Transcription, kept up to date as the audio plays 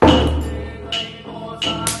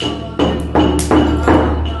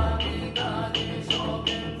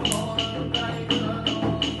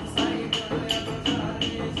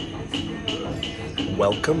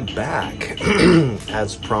Welcome back.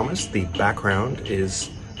 As promised, the background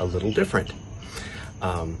is a little different.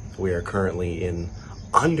 We are currently in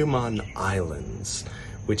Andaman Islands,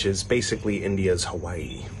 which is basically India's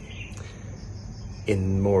Hawaii,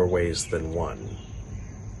 in more ways than one.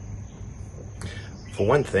 For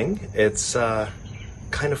one thing, it's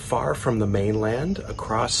kind of far from the mainland,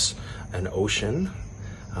 across an ocean.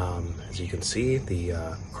 As you can see,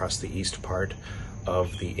 across the east part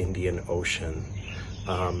of the Indian Ocean.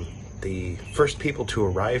 The first people to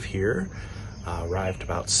arrive here arrived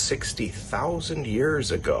about 60,000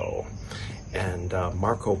 years ago, and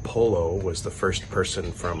Marco Polo was the first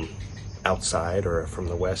person from outside or from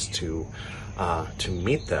the west to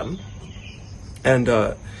meet them, and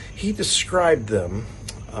he described them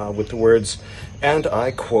with the words, and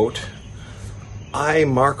I quote, "I,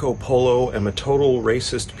 Marco Polo, am a total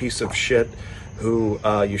racist piece of shit who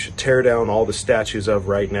you should tear down all the statues of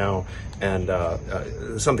right now," and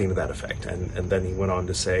something to that effect. And then he went on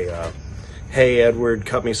to say, "Hey, Edward,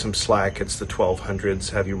 cut me some slack. It's the 1200s.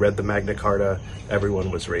 Have you read the Magna Carta?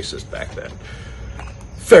 Everyone was racist back then."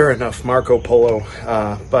 Fair enough, Marco Polo.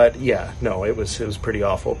 But yeah, no, it was pretty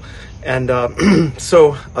awful. And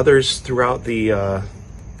so others throughout the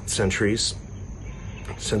centuries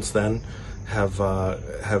since then have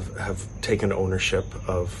taken ownership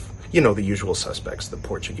of, the usual suspects, the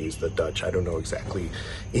Portuguese, the Dutch. I don't know exactly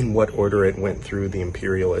in what order it went through the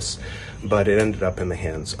imperialists, but it ended up in the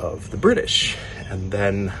hands of the British. And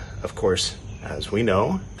then, of course, as we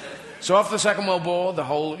know... So after the Second World War, the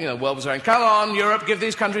whole, world was saying, "Come on, Europe, give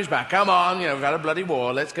these countries back. Come on, we've had a bloody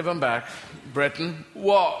war. Let's give them back." Britain,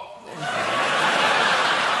 what?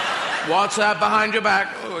 What's that behind your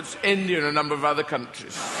back? Oh, it's India and a number of other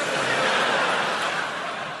countries.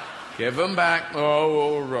 Give them back. Oh,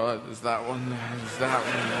 all right. There's that one. There's that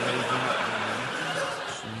one.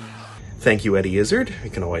 Thank you, Eddie Izzard. You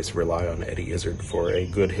can always rely on Eddie Izzard for a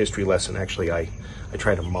good history lesson. Actually, I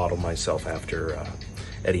try to model myself after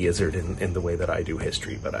Eddie Izzard in the way that I do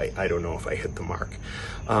history, but I don't know if I hit the mark.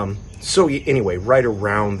 So anyway, right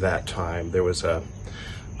around that time, there was a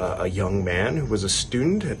young man who was a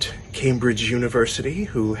student at Cambridge University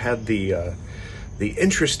who had the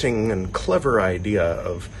interesting and clever idea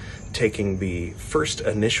of taking the first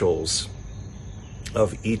initials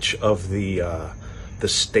of each of the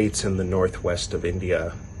states in the northwest of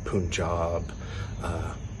India, Punjab,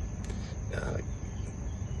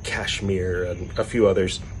 Kashmir, and a few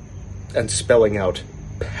others, and spelling out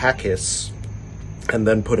Pakis, and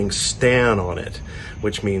then putting Stan on it,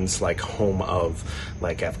 which means like home of,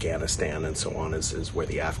 like Afghanistan and so on is where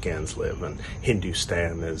the Afghans live, and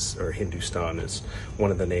Hindustan is one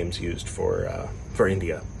of the names used for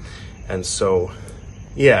India. And so,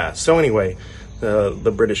 so anyway,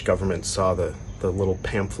 the British government saw the little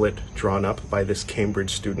pamphlet drawn up by this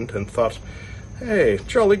Cambridge student and thought, "Hey,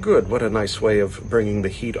 jolly good, what a nice way of bringing the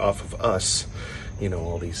heat off of us."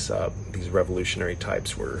 All these revolutionary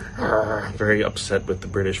types were very upset with the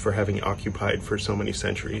British for having occupied for so many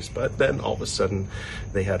centuries, but then all of a sudden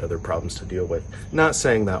they had other problems to deal with. Not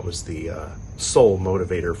saying that was the sole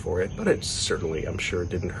motivator for it, but it certainly, I'm sure,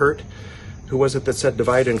 didn't hurt. Who was it that said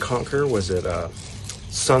divide and conquer? Was it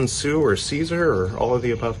Sun Tzu or Caesar or all of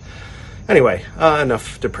the above? Anyway,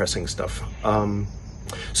 enough depressing stuff.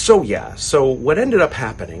 So what ended up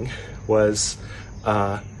happening was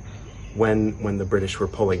when the British were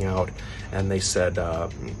pulling out, and they said,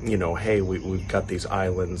 "Hey, we've got these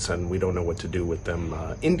islands and we don't know what to do with them.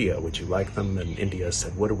 India, would you like them?" And India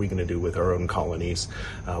said, "What are we going to do with our own colonies?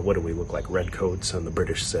 What do we look like, redcoats?" And the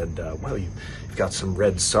British said, "Well, you've got some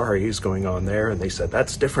red saris going on there." And they said,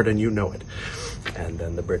 "That's different and you know it." And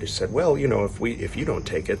then the British said, "Well, if you don't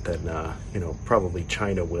take it, then probably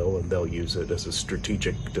China will, and they'll use it as a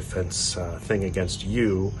strategic defense thing against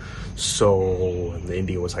you." And the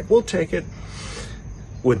India was like, "We'll take it."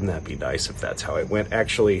 Wouldn't that be nice if that's how it went?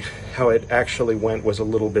 Actually, how it actually went was a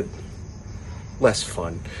little bit less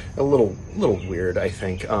fun, a little weird, I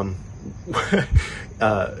think.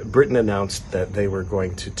 Britain announced that they were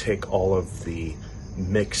going to take all of the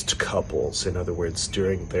mixed couples. In other words,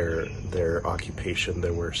 during their occupation,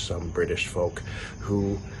 there were some British folk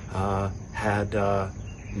who had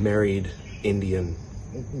married Indian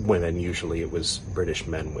women. Usually it was British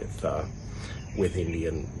men with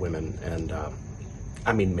Indian women, and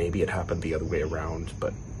maybe it happened the other way around,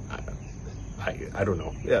 but I don't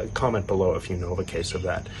know. Comment below if you know of a case of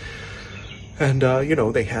that. And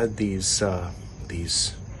they had these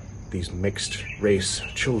mixed race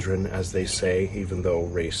children, as they say, even though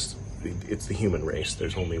race, it's the human race.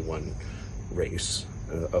 There's only one race,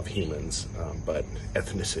 of humans, but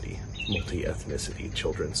ethnicity, multi-ethnicity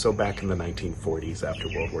children. So back in the 1940s, after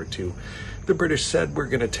World War II, the British said, we're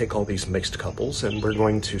going to take all these mixed couples and we're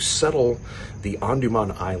going to settle the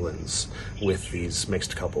Andaman Islands with these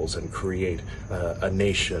mixed couples and create a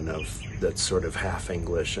nation that's sort of half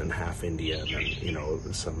English and half Indian, and, you know,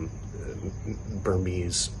 some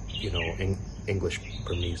Burmese, you know, English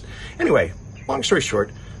Burmese. Anyway, long story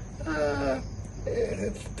short,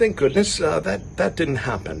 thank goodness that didn't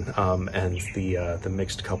happen, and the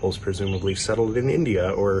mixed couples presumably settled in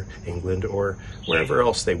India or England or wherever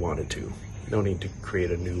else they wanted to. No need to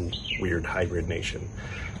create a new weird hybrid nation.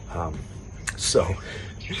 So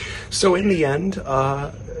in the end,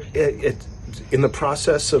 in the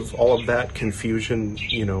process of all of that confusion,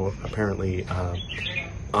 you know, apparently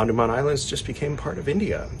Andaman Islands just became part of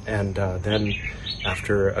India, and then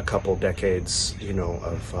after a couple decades, you know,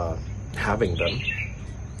 of having them,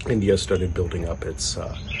 India started building up its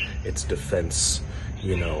defense,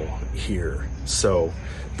 you know, here. So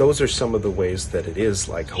those are some of the ways that it is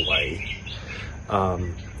like Hawaii.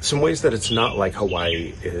 Some ways that it's not like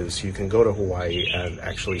Hawaii is you can go to Hawaii and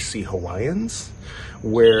actually see Hawaiians,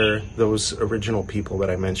 where those original people that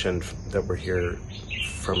I mentioned that were here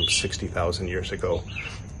from 60,000 years ago,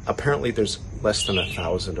 apparently there's less than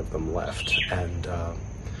 1,000 of them left,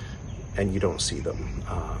 and you don't see them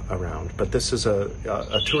around. But this is a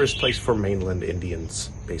tourist place for mainland Indians,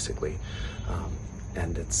 basically.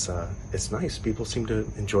 And it's nice. People seem to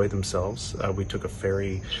enjoy themselves. We took a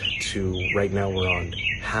ferry to, right now we're on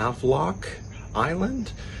Havelock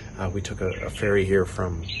Island. We took a ferry here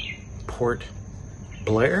from Port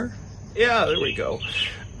Blair. Yeah, there we go.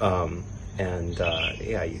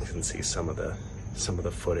 Yeah, you can see some of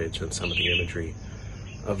the footage and some of the imagery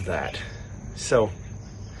of that. So,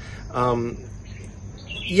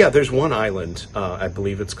 yeah, there's one island, I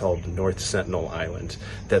believe it's called North Sentinel Island,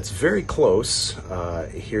 that's very close.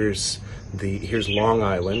 Here's Long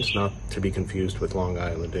Island, not to be confused with Long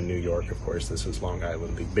Island in New York, of course. This is Long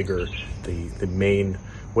Island, the bigger, the main,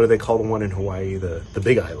 what do they call the one in Hawaii? The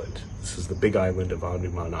Big Island. This is the Big Island of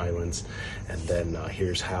Andaman Islands. And then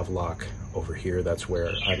here's Havelock over here. That's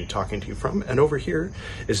where I'm talking to you from. And over here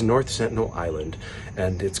is North Sentinel Island.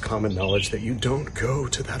 And it's common knowledge that you don't go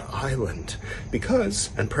to that island because,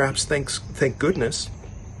 and perhaps thank goodness,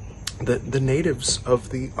 the natives of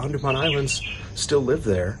the Andaman Islands still live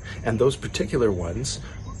there. And those particular ones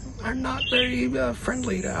are not very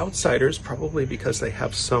friendly to outsiders, probably because they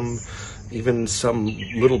have even some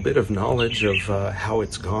little bit of knowledge of how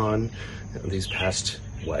it's gone these past,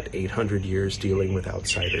 800 years dealing with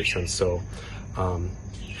outsiders. And so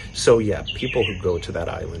yeah, people who go to that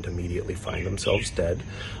island immediately find themselves dead.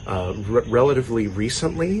 Relatively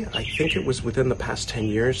recently, I think it was within the past 10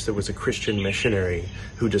 years, there was a Christian missionary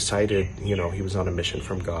who decided, you know, he was on a mission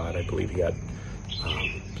from God. I believe he had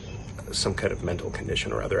some kind of mental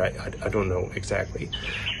condition or other. I don't know exactly.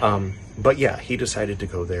 But yeah, he decided to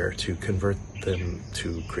go there to convert them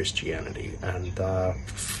to Christianity. And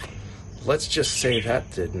let's just say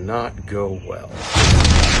that did not go well.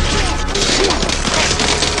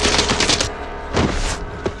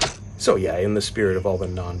 So yeah, in the spirit of all the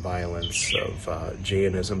nonviolence of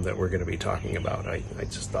Jainism that we're going to be talking about, I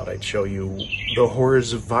just thought I'd show you the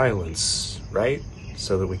horrors of violence, right?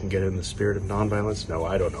 So that we can get in the spirit of nonviolence? No,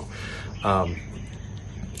 I don't know.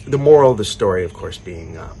 The moral of the story, of course,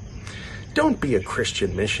 being, don't be a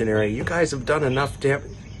Christian missionary. You guys have done enough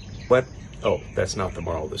What? Oh, that's not the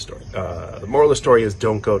moral of the story. The moral of the story is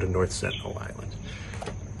don't go to North Sentinel Island.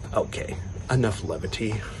 Okay, enough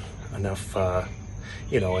levity, enough,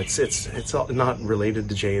 you know, it's all not related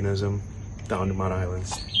to Jainism, the Andaman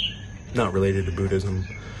Islands, not related to Buddhism,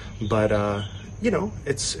 but, you know,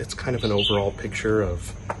 it's kind of an overall picture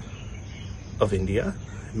of India.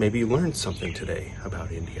 Maybe you learned something today about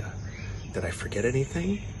India. Did I forget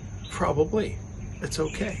anything? Probably. It's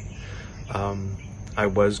okay. I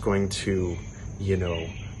was going to, you know,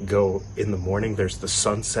 go in the morning. There's the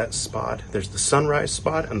sunset spot. There's the sunrise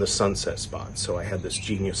spot and the sunset spot. So I had this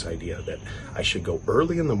genius idea that I should go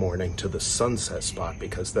early in the morning to the sunset spot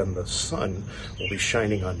because then the sun will be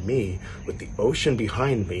shining on me with the ocean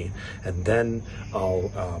behind me. And then I'll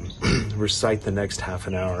recite the next half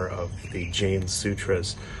an hour of the Jain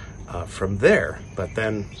Sūtras from there. But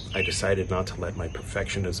then I decided not to let my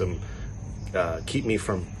perfectionism keep me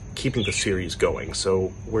from keeping the series going.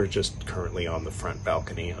 So we're just currently on the front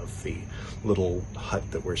balcony of the little hut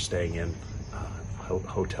that we're staying in,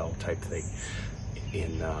 hotel type thing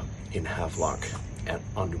in Havelock at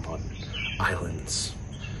Andaman Islands.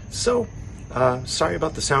 So sorry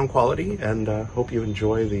about the sound quality, and hope you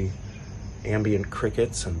enjoy the ambient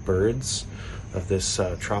crickets and birds of this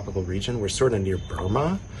tropical region. We're sort of near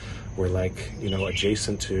Burma. We're like,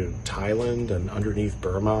 adjacent to Thailand and underneath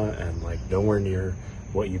Burma, and like nowhere near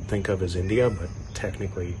what you'd think of as India, but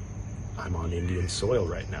technically I'm on Indian soil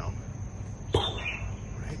right now.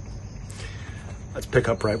 Right? Let's pick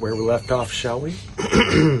up right where we left off, shall we?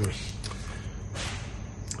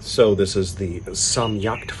 So this is the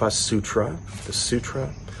Samyaktva Sūtra, the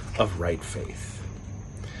Sutra of Right Faith.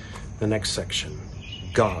 The next section,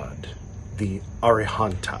 God, the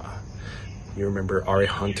Arihanta. You remember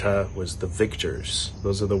Arihanta was the victors.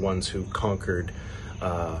 Those are the ones who conquered,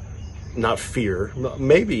 not fear.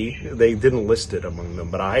 Maybe they didn't list it among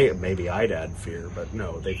them, but maybe I'd add fear, but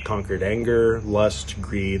no, they've conquered anger, lust,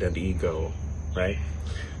 greed, and ego, right?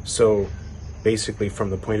 So basically from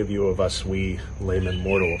the point of view of us, we layman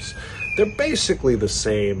mortals, they're basically the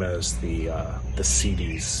same as the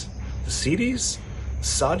Siddhis. The Siddhis?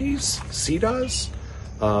 Siddhas?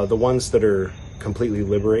 The ones that are completely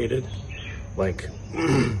liberated. Like,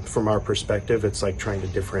 from our perspective, it's like trying to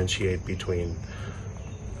differentiate between,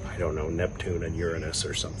 I don't know, Neptune and Uranus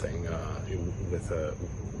or something,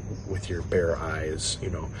 with your bare eyes,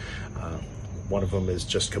 One of them is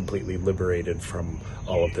just completely liberated from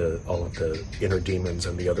all of the inner demons,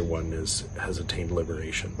 and the other one has attained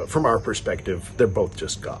liberation. But from our perspective, they're both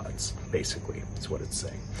just gods, basically, is what it's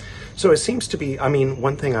saying. So it seems to be,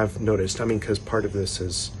 one thing I've noticed, because part of this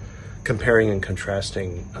is comparing and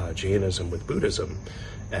contrasting Jainism with Buddhism,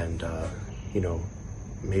 and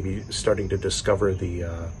maybe starting to discover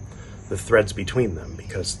the threads between them,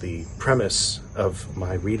 because the premise of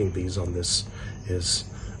my reading these on this is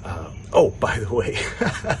by the way,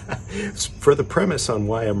 for the premise on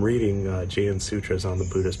why I'm reading Jain Sūtras on the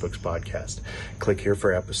Buddhist Books podcast, click here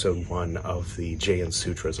for episode 1 of the Jain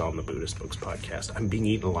Sūtras on the Buddhist Books podcast. I'm being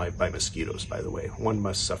eaten alive by mosquitoes, by the way. One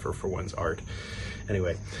must suffer for one's art.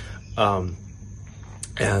 Anyway,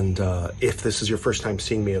 if this is your first time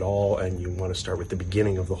seeing me at all and you want to start with the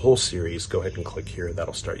beginning of the whole series, go ahead and click here.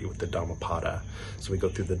 That'll start you with the Dhammapada. So we go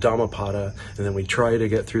through the Dhammapada, and then we try to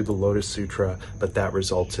get through the Lotus Sutra, but that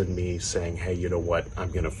results in me saying, hey, you know what?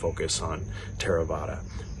 I'm going to focus on Theravada.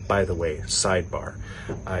 By the way, sidebar,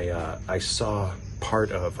 I saw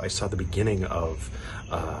the beginning of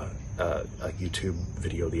a YouTube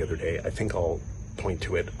video the other day. I think I'll point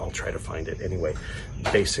to it. I'll try to find it. Anyway,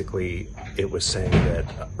 basically, it was saying that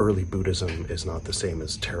early Buddhism is not the same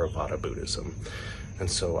as Theravada Buddhism. And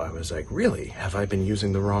so I was like, really? Have I been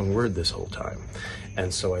using the wrong word this whole time?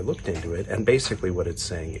 And so I looked into it, and basically what it's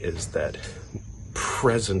saying is that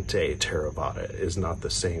present-day Theravada is not the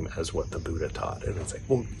same as what the Buddha taught. And it's like,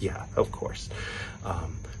 well, yeah, of course.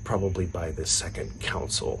 Probably by the second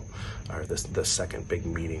council, or the second big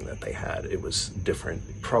meeting that they had, it was different.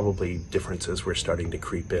 Probably differences were starting to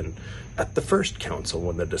creep in at the first council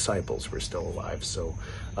when the disciples were still alive. So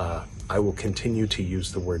I will continue to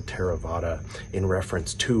use the word Theravada in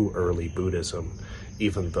reference to early Buddhism,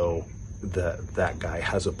 even though that guy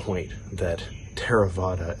has a point that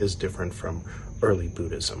Theravada is different from early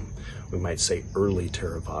Buddhism. We might say early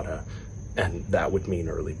Theravada, and that would mean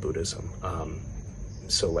early Buddhism.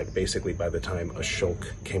 So like basically by the time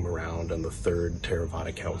Ashoka came around and the third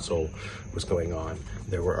Theravada council was going on,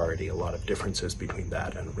 there were already a lot of differences between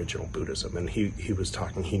that and original Buddhism. And he was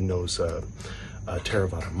talking, he knows a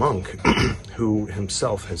Theravada monk who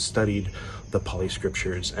himself has studied the Pali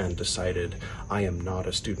scriptures and decided, I am not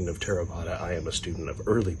a student of Theravada, I am a student of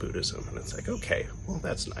early Buddhism. And it's like, okay, well,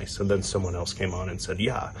 that's nice. And then someone else came on and said,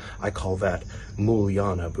 yeah, I call that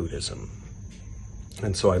Mulyana Buddhism.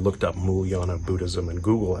 And so I looked up Mulyana Buddhism, and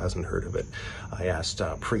Google hasn't heard of it. I asked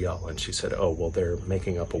Priyal, and she said, oh, well, they're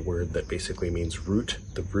making up a word that basically means root,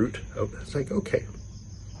 the root. Oh, it's like, okay,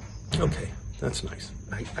 that's nice.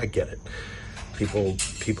 I get it.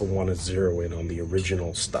 People want to zero in on the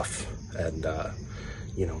original stuff and,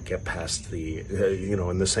 get past the,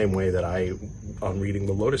 in the same way that I, on reading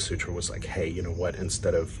the Lotus Sutra, was like, hey, you know what,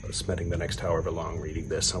 instead of spending the next however long reading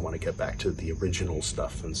this, I want to get back to the original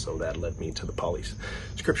stuff. And so that led me to the Pali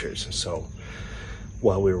scriptures. So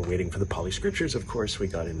while we were waiting for the Pali scriptures, of course, we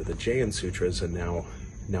got into the Jain Sutras, and now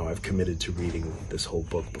I've committed to reading this whole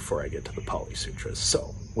book before I get to the Pali Sutras.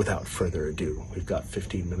 So without further ado, we've got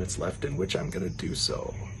 15 minutes left in which I'm going to do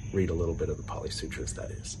so. Read a little bit of the Pali Sutras, that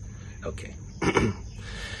is. Okay.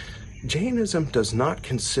 Jainism does not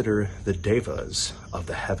consider the devas of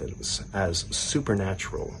the heavens as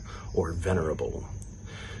supernatural or venerable.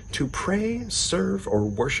 To pray, serve, or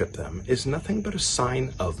worship them is nothing but a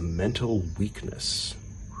sign of mental weakness.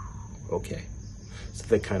 Okay. So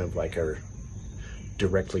they kind of like are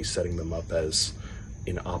directly setting them up as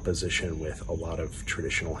in opposition with a lot of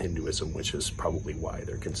traditional Hinduism, which is probably why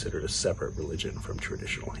they're considered a separate religion from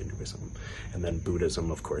traditional Hinduism. And then Buddhism,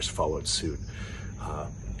 of course, followed suit.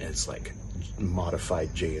 It's like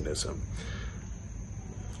modified Jainism,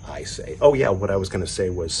 I say. Oh yeah, what I was going to say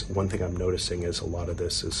was, one thing I'm noticing is a lot of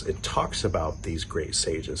this is, it talks about these great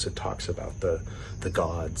sages, it talks about the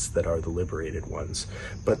gods that are the liberated ones,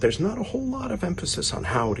 but there's not a whole lot of emphasis on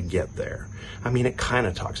how to get there. I mean, it kind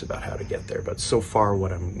of talks about how to get there, but so far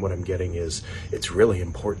what I'm getting is, it's really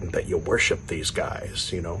important that you worship these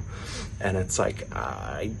guys, you know? And it's like,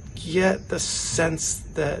 I get the sense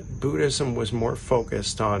that Buddhism was more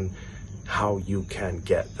focused on how you can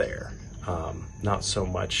get there. Not so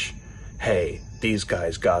much, hey, these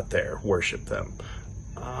guys got there, worship them.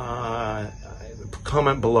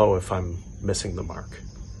 Comment below if I'm missing the mark,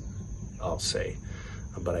 I'll say,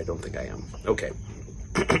 but I don't think I am. Okay.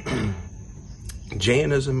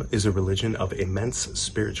 Jainism is a religion of immense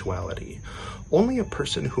spirituality. Only a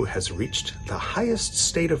person who has reached the highest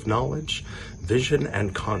state of knowledge, vision,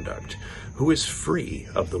 and conduct, who is free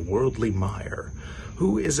of the worldly mire,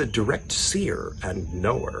 who is a direct seer and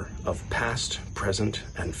knower of past, present,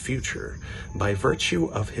 and future by virtue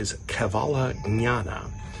of his Kevala Jnana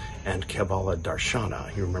and Kevala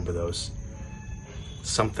Darshana. You remember those?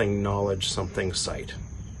 Something knowledge, something sight.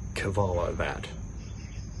 Kevala, that.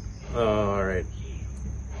 All right.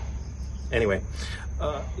 Anyway,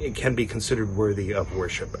 it can be considered worthy of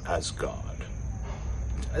worship as God.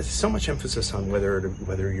 So much emphasis on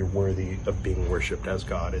whether you're worthy of being worshipped as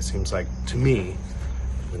God. It seems like, to me,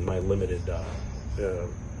 in my limited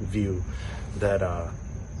view, that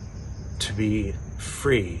to be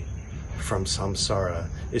free from samsara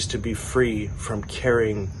is to be free from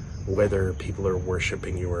caring whether people are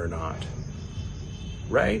worshiping you or not.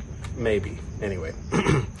 Right? Maybe. Anyway.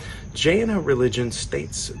 Jaina religion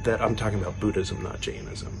states that, I'm talking about Buddhism, not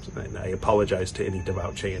Jainism. And I apologize to any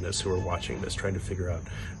devout Jainists who are watching this, trying to figure out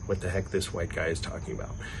what the heck this white guy is talking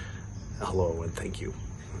about. Hello and thank you.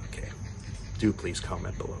 Okay. Do please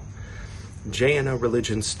comment below. Jaina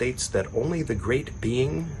religion states that the only great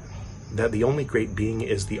being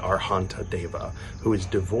is the Arhanta Deva, who is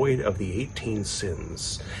devoid of the 18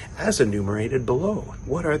 sins, as enumerated below.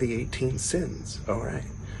 What are the 18 sins? All right.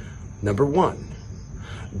 Number 1,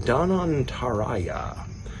 Dhanantaraya,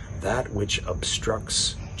 that which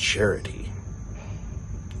obstructs charity.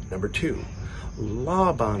 Number 2,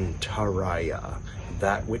 Labhantaraya,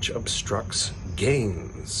 that which obstructs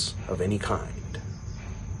gains of any kind.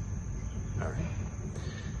 All right.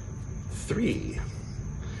 3,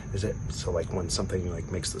 is it, so like when something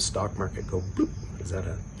like makes the stock market go bloop, is that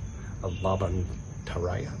a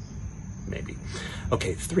Labhantaraya? Maybe.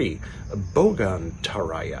 Okay, 3,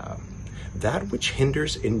 Bhogantaraya, that which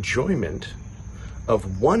hinders enjoyment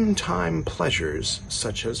of one-time pleasures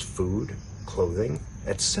such as food, clothing,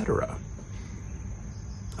 etc.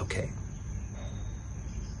 Okay.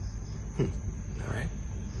 All right.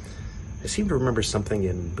 I seem to remember something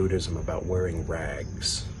in Buddhism about wearing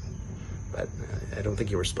rags, but I don't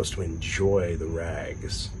think you were supposed to enjoy the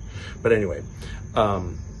rags. But anyway,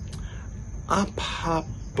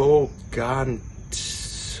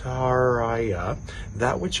 Apabogantaraya,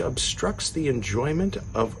 that which obstructs the enjoyment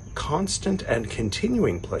of constant and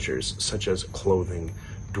continuing pleasures such as clothing,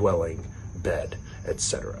 dwelling, bed,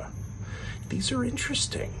 etc. These are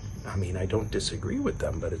interesting. I mean, I don't disagree with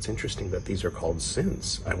them, but it's interesting that these are called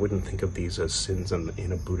sins. I wouldn't think of these as sins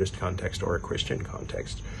in a Buddhist context or a Christian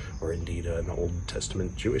context, or indeed an Old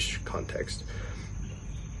Testament Jewish context.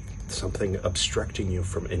 Something obstructing you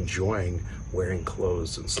from enjoying wearing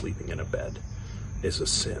clothes and sleeping in a bed is a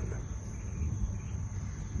sin.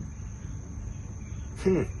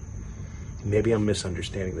 Maybe I'm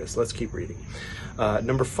misunderstanding this. Let's keep reading.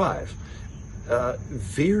 Number 5.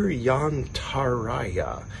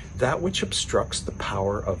 Viryantaraya, that which obstructs the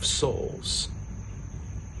power of souls.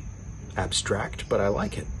 Abstract, but I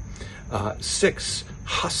like it. 6,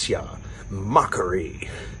 hasya, mockery.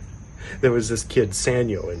 There was this kid,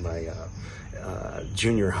 Sanyo, in my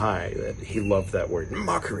junior high, that he loved that word,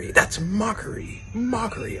 mockery. That's mockery.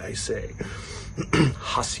 Mockery, I say.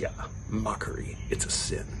 Hasya, mockery. It's a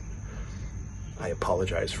sin. I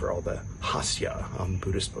apologize for all the hasya on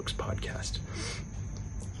Buddhist Books podcast.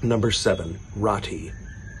 Number 7, rati,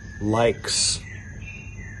 likes.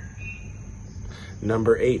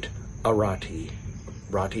 Number 8, arati,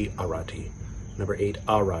 rati, arati. Number 8,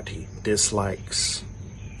 arati, dislikes.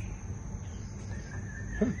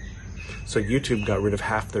 So YouTube got rid of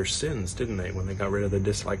half their sins, didn't they, when they got rid of the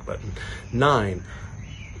dislike button? 9,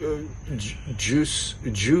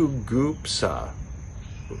 jugupsa,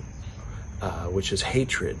 which is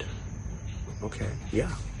hatred. Okay,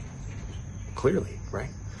 yeah. Clearly, right?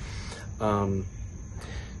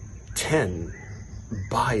 10,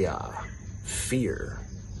 Baya, fear.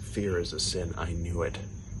 Fear is a sin. I knew it.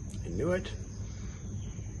 I knew it.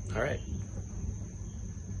 All right.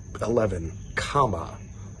 11, Kama,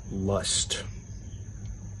 lust.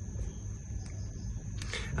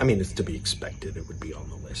 I mean, it's to be expected. It would be on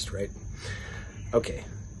the list, right? Okay.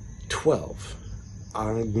 12,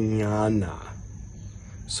 Ajnana.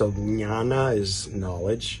 So jnana is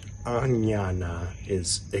knowledge. Ajnana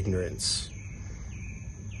is ignorance.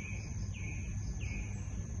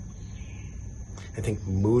 I think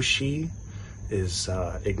mushi is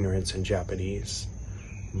ignorance in Japanese.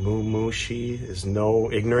 Mumushi is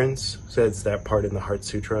no ignorance. Says that part in the Heart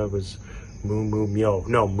Sutra was mu-mu-myo.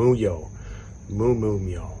 No, mu-yo.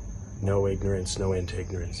 Mu-mu-myo. No ignorance, no end to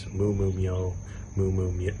ignorance. Mu-mu-myo.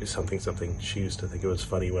 Mu-mu-myo. Something. She used to think it was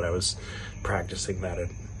funny when I was practicing that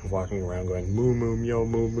and walking around going mu-mu-myo,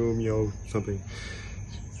 mu-mu-myo, something.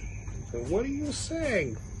 So what are you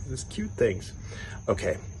saying? These cute things.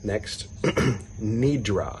 Okay, next.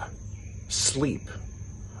 Nidra. Sleep.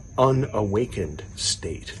 Unawakened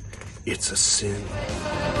state. It's a sin.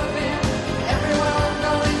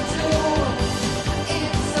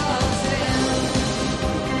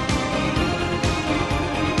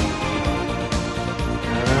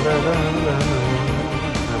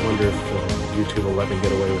 I wonder if YouTube will let me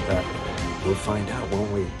get away with that. We'll find out,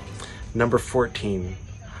 won't we? Number 14.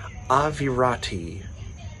 Avirati.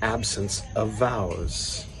 Absence of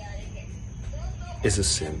vows is a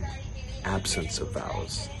sin. Absence of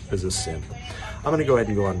vows is a sin. I'm going to go ahead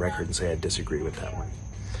and go on record and say I disagree with that one.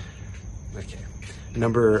 Okay.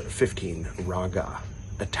 Number 15, raga,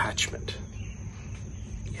 attachment.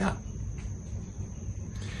 Yeah.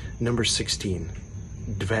 Number 16,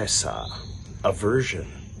 dvesa, aversion.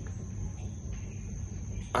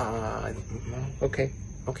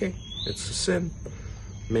 Okay, it's a sin.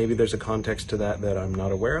 Maybe there's a context to that I'm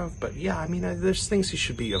not aware of, but yeah, I mean, there's things you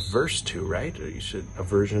should be averse to, right? Or you should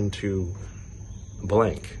aversion to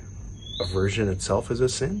blank. Aversion itself is a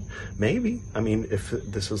sin? Maybe. I mean, if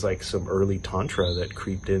this is like some early tantra that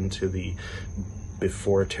creeped into the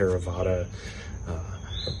before Theravada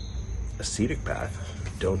ascetic path,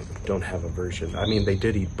 don't have aversion. I mean, they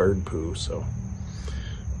did eat bird poo, so.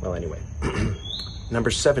 Well, anyway. Number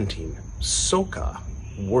 17, soka,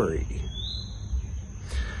 worry.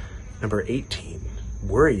 Number 18,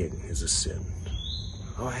 worrying is a sin.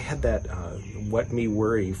 Oh, I had that What Me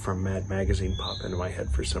Worry from Mad Magazine pop into my head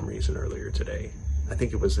for some reason earlier today. I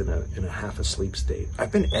think it was in a half asleep state.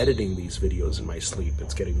 I've been editing these videos in my sleep.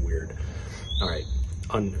 It's getting weird. All right,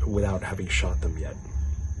 without having shot them yet.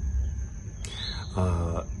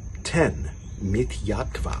 10,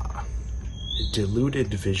 mithyatva,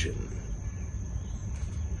 deluded vision.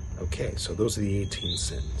 Okay, so those are the 18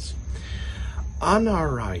 sins.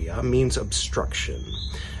 Anaraya means obstruction.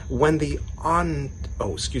 When the antaraya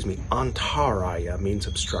means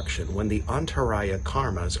obstruction. When the antaraya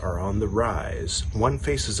karmas are on the rise, one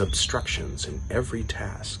faces obstructions in every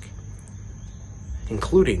task,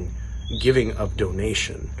 including giving of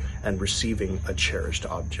donation and receiving a cherished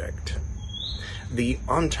object. The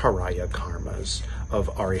antaraya karmas of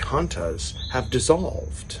arihantas have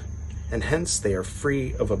dissolved, and hence they are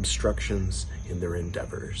free of obstructions in their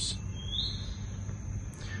endeavors.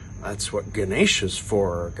 That's what Ganesh is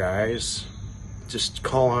for, guys. Just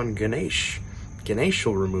call on Ganesh. Ganesh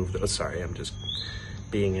will remove the... Oh, sorry, I'm just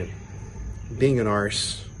being an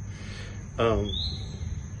arse. I'm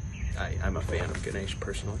a fan of Ganesh,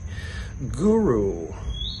 personally. Guru.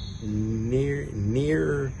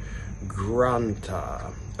 Near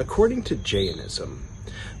Grantha. According to Jainism,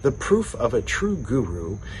 the proof of a true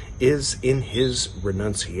guru is in his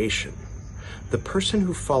renunciation. The person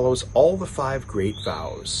who follows all the 5 great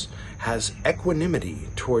vows, has equanimity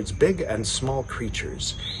towards big and small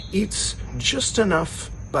creatures, eats just enough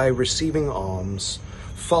by receiving alms,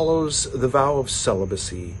 follows the vow of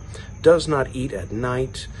celibacy, does not eat at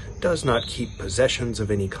night, does not keep possessions of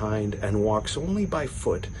any kind, and walks only by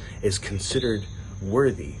foot, is considered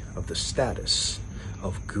worthy of the status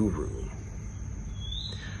of guru.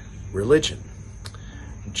 Religion.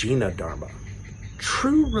 Jina Dharma.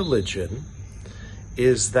 True religion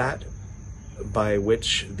is that by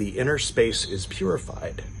which the inner space is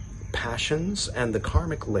purified, passions and the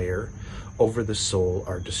karmic layer over the soul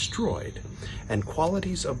are destroyed, and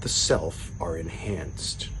qualities of the self are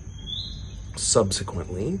enhanced.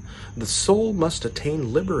 Subsequently, the soul must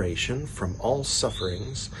attain liberation from all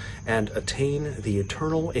sufferings and attain the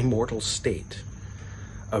eternal immortal state.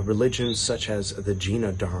 A religion such as the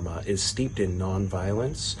Jina Dharma is steeped in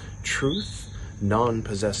non-violence, truth,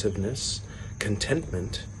 non-possessiveness,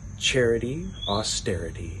 contentment, charity,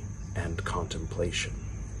 austerity, and contemplation.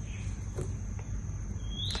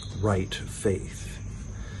 Right faith.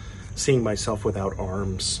 Seeing myself without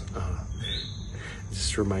arms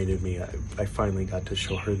just reminded me, I finally got to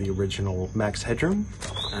show her the original Max Headroom.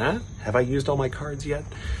 Have I used all my cards yet?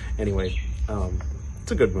 Anyway,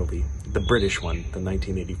 it's a good movie. The British one, the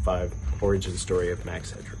 1985 origin story of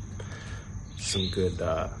Max Headroom. Some good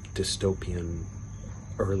dystopian,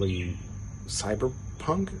 early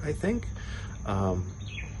cyberpunk, I think.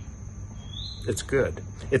 It's good.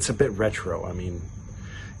 It's a bit retro. I mean,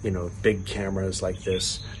 you know, big cameras like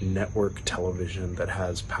this, network television that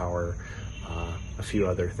has power, a few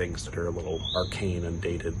other things that are a little arcane and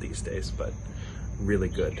dated these days, but really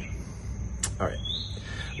good. All right.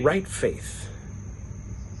 Right faith.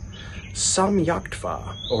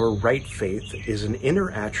 Samyaktva, or right faith, is an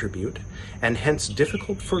inner attribute and hence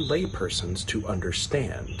difficult for laypersons to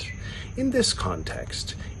understand. In this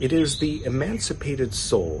context, it is the emancipated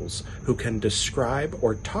souls who can describe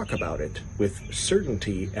or talk about it with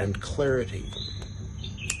certainty and clarity.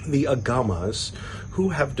 The agamas, who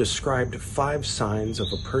have described 5 signs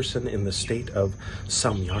of a person in the state of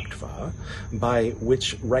Samyaktva, by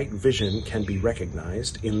which right vision can be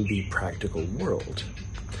recognized in the practical world.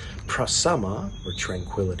 Prasama, or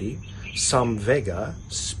tranquility, Samvega,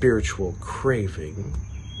 spiritual craving,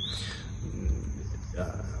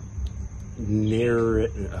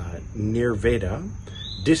 Nirveda,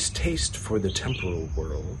 distaste for the temporal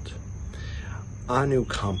world,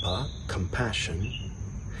 Anukampa, compassion,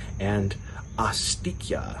 and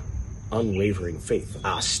Astikya, unwavering faith.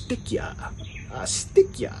 Astikya,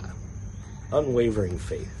 unwavering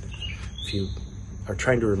faith. If you are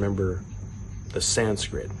trying to remember the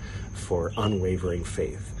Sanskrit for unwavering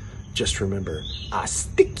faith, just remember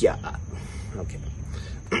Astikya. Okay.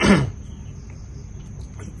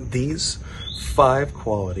 These 5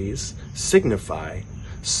 qualities signify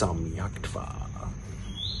Samyaktva.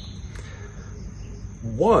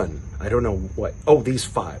 1, I don't know what, these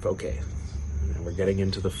 5, okay. And we're getting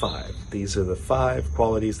into the 5. These are the 5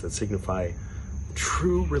 qualities that signify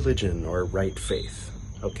true religion or right faith.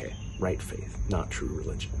 Okay, right faith, not true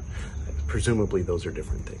religion. Presumably those are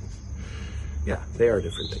different things. Yeah, they are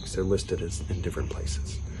different things. They're listed as in different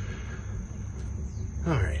places.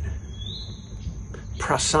 All right.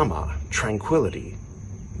 Prasama, tranquility.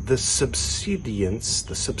 The subsidence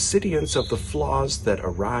of the flaws that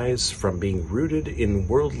arise from being rooted in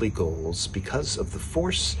worldly goals because of the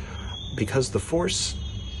force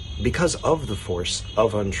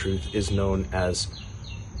of untruth is known as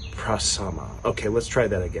prasama. Okay, let's try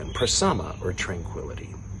that again. Prasama, or tranquility.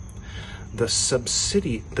 The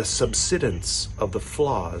subsidence of the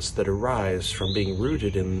flaws that arise from being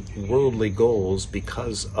rooted in worldly goals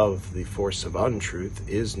because of the force of untruth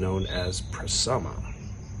is known as prasama.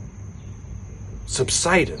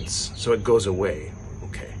 Subsidence, so it goes away.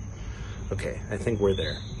 Okay, I think we're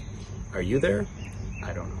there. Are you there?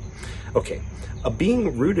 I don't know. Okay, a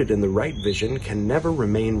being rooted in the right vision can never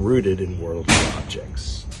remain rooted in worldly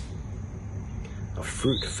objects. A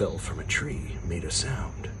fruit fell from a tree, made a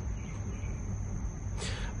sound.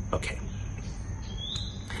 Okay.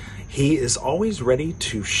 He is always ready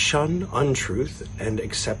to shun untruth and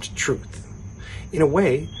accept truth. In a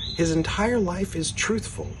way, his entire life is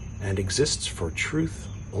truthful and exists for truth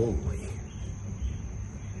only.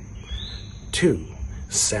 2.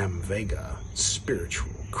 Samvega,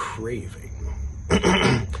 spiritual craving.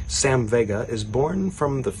 Samvega is born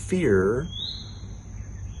from the fear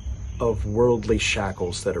of worldly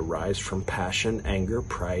shackles that arise from passion, anger,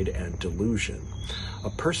 pride, and delusion. A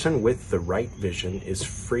person with the right vision is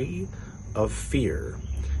free of fear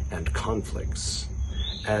and conflicts.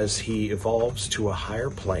 As he evolves to a higher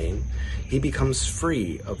plane, he becomes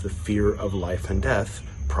free of the fear of life and death,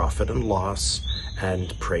 profit and loss,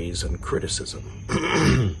 and praise and criticism.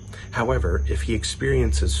 However, if he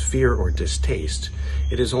experiences fear or distaste,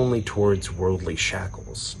 it is only towards worldly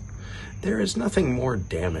shackles. There is nothing more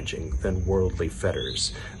damaging than worldly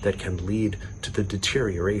fetters that can lead to the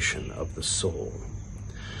deterioration of the soul.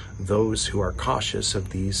 Those who are cautious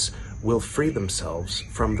of these will free themselves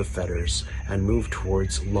from the fetters and move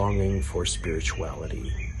towards longing for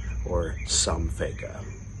spirituality, or samvega.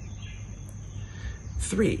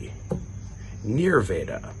 3.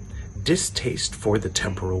 Nirveda, distaste for the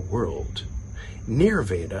temporal world.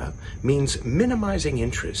 Nirveda means minimizing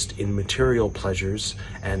interest in material pleasures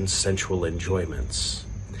and sensual enjoyments.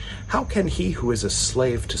 How can he who is a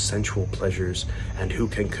slave to sensual pleasures and who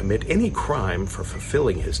can commit any crime for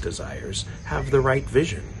fulfilling his desires have the right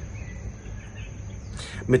vision?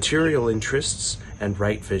 Material interests and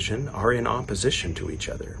right vision are in opposition to each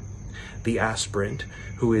other. The aspirant,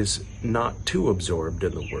 who is not too absorbed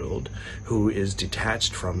in the world, who is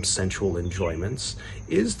detached from sensual enjoyments,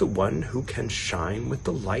 is the one who can shine with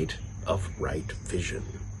the light of right vision.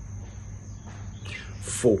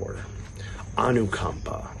 4.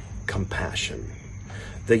 Anukampa, compassion.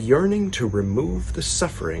 The yearning to remove the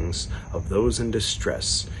sufferings of those in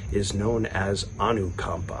distress is known as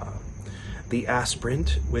anukampa. The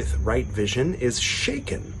aspirant with right vision is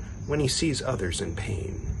shaken when he sees others in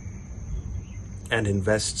pain, and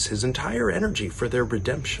invests his entire energy for their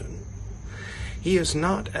redemption. He is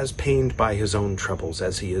not as pained by his own troubles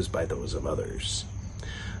as he is by those of others.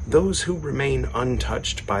 Those who remain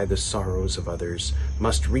untouched by the sorrows of others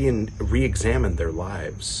must re-examine their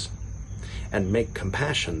lives and make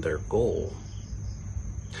compassion their goal.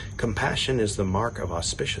 Compassion is the mark of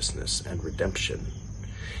auspiciousness and redemption.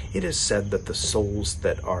 It is said that the souls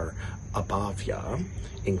that are abhavya,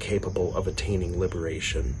 incapable of attaining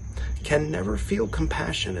liberation, can never feel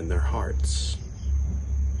compassion in their hearts.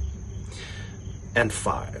 And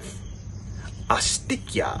 5.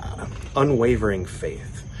 Astikya, unwavering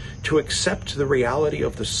faith. To accept the reality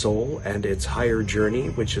of the soul and its higher journey,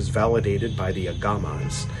 which is validated by the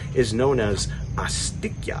agamas, is known as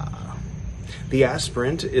astikya. The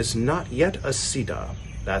aspirant is not yet a siddha,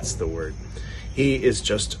 that's the word. He is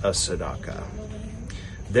just a sadhaka.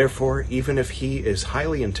 Therefore, even if he is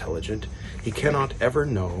highly intelligent, he cannot ever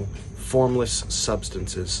know formless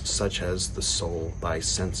substances such as the soul by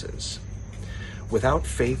senses. Without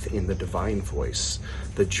faith in the divine voice,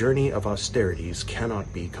 the journey of austerities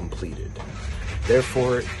cannot be completed.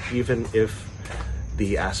 Therefore, even if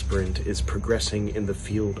the aspirant is progressing in the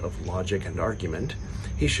field of logic and argument,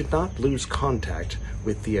 he should not lose contact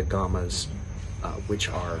with the agamas, which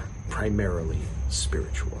are primarily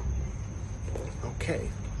spiritual. Okay,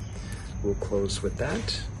 we'll close with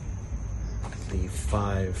that. The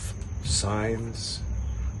 5 signs,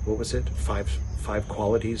 what was it? Five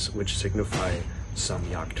qualities which signify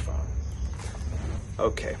Samyaktva.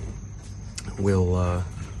 Okay, we'll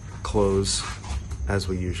close as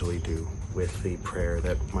we usually do with the prayer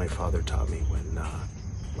that my father taught me when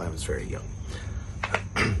I was very young.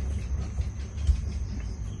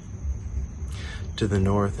 To the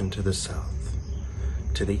north and to the south,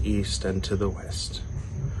 to the east and to the west,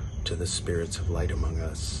 to the spirits of light among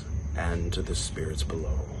us and to the spirits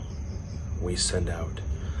below, we send out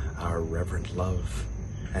our reverent love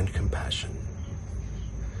and compassion.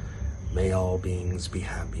 May all beings be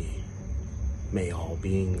happy. May all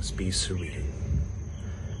beings be serene.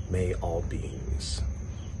 May all beings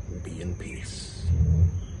be in peace.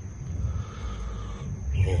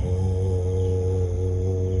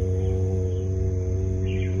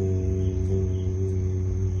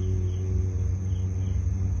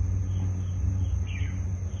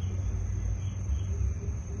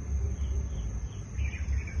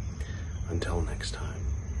 Until next time.